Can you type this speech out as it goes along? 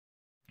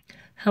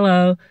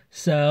Hello.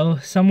 So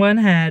someone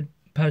had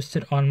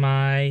posted on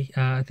my,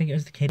 I think it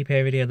was the Katy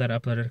Perry video that I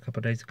uploaded a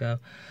couple days ago,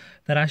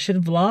 that I should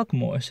vlog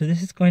more. So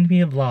this is going to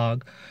be a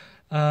vlog.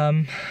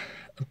 Um,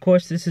 of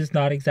course, this is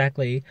not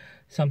exactly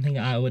something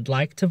I would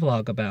like to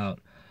vlog about.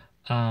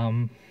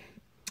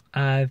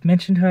 I've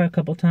mentioned her a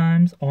couple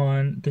times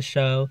on the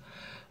show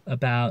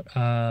about,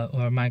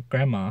 or my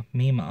grandma,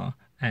 Mema,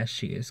 as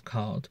she is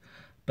called.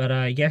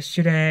 But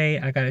yesterday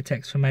I got a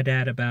text from my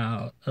dad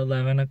about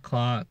 11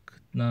 o'clock,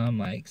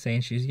 like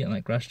saying she was getting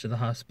like rushed to the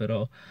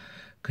hospital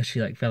because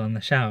she like fell in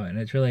the shower, and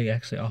it's really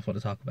actually awful to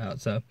talk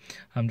about. So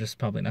I'm just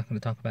probably not going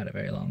to talk about it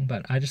very long.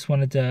 But I just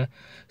wanted to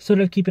sort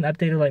of keep an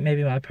update of like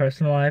maybe my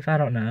personal life. I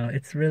don't know.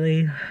 It's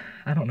really,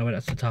 I don't know what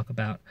else to talk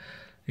about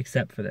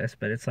except for this,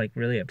 but it's like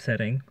really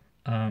upsetting.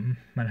 I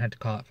had to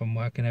call it from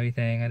work and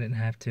everything. I didn't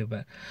have to,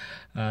 but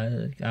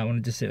I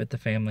wanted to sit with the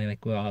family.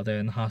 Like, we're all there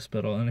in the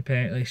hospital, and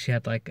apparently she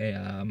had like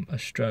a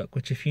stroke.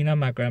 Which, if you know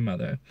my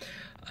grandmother,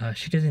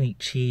 she doesn't eat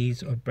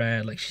cheese or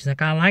bread. Like, she's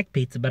like, I like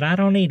pizza, but I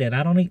don't eat it.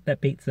 I don't eat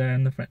that pizza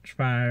and the French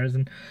fries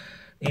and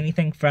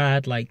anything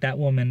fried. Like, that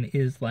woman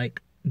is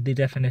like the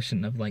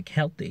definition of like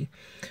healthy.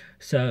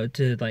 So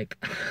to like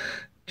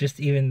just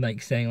even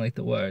like saying like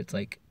the words,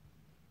 like,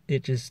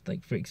 it just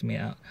like freaks me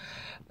out,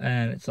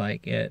 and it's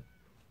like it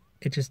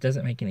just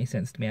doesn't make any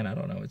sense to me, and I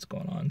don't know what's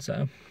going on.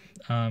 So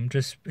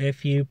just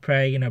if you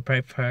pray,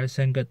 pray for her,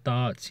 send good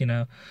thoughts.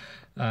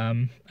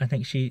 I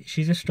think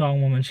she's a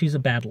strong woman. She's a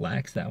battle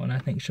axe, that one. I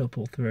think she'll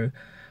pull through.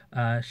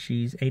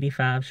 She's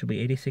 85. She'll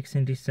be 86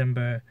 in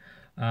December.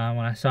 When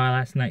I saw her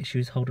last night, she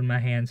was holding my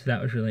hand, so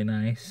that was really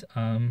nice.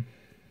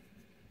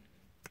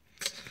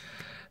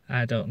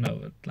 I don't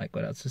know like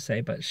what else to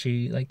say, but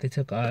she, like, they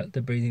took out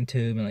the breathing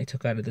tube and like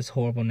took out of this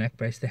horrible neck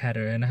brace they had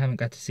her in. I haven't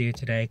got to see her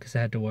today because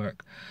I had to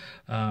work.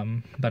 But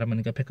I'm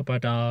gonna go pick up our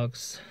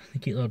dogs, the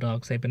cute little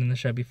dogs. They've been in the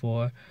show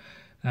before.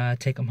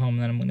 Take them home,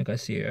 and then I'm gonna go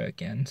see her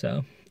again.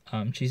 So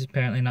she's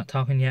apparently not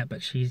talking yet,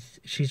 but she's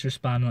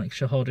responding. Like,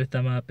 she'll hold her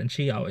thumb up, and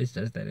she always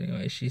does that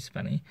anyway. She's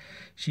funny.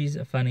 She's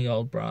a funny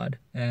old broad,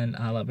 and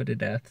I love her to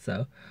death.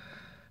 So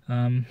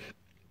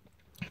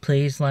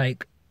please,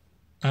 like,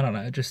 I don't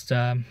know, just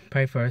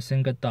pray for us,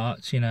 send good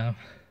thoughts. I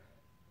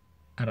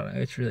don't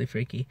know, it's really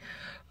freaky.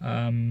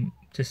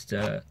 Just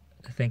to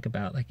think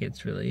about, like,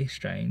 it's really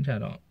strange. I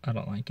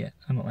don't like it.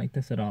 I don't like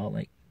this at all.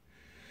 Like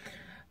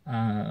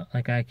I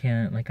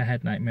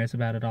had nightmares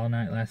about it all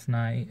night last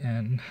night,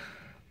 and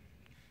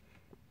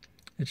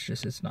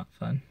it's not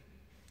fun.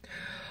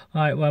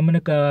 Alright, well, I'm gonna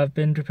go. I've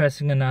been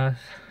depressing enough.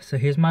 So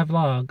here's my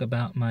vlog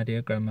about my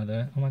dear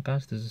grandmother. Oh my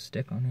gosh, there's a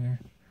stick on here.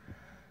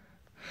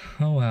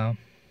 Oh well.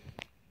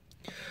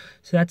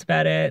 So that's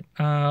about it.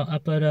 I'll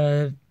upload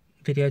a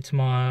video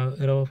tomorrow.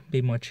 It'll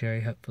be more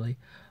cheery, hopefully.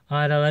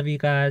 Alright, I love you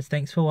guys.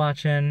 Thanks for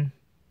watching.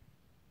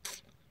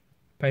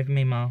 Pray for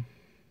me, Mom.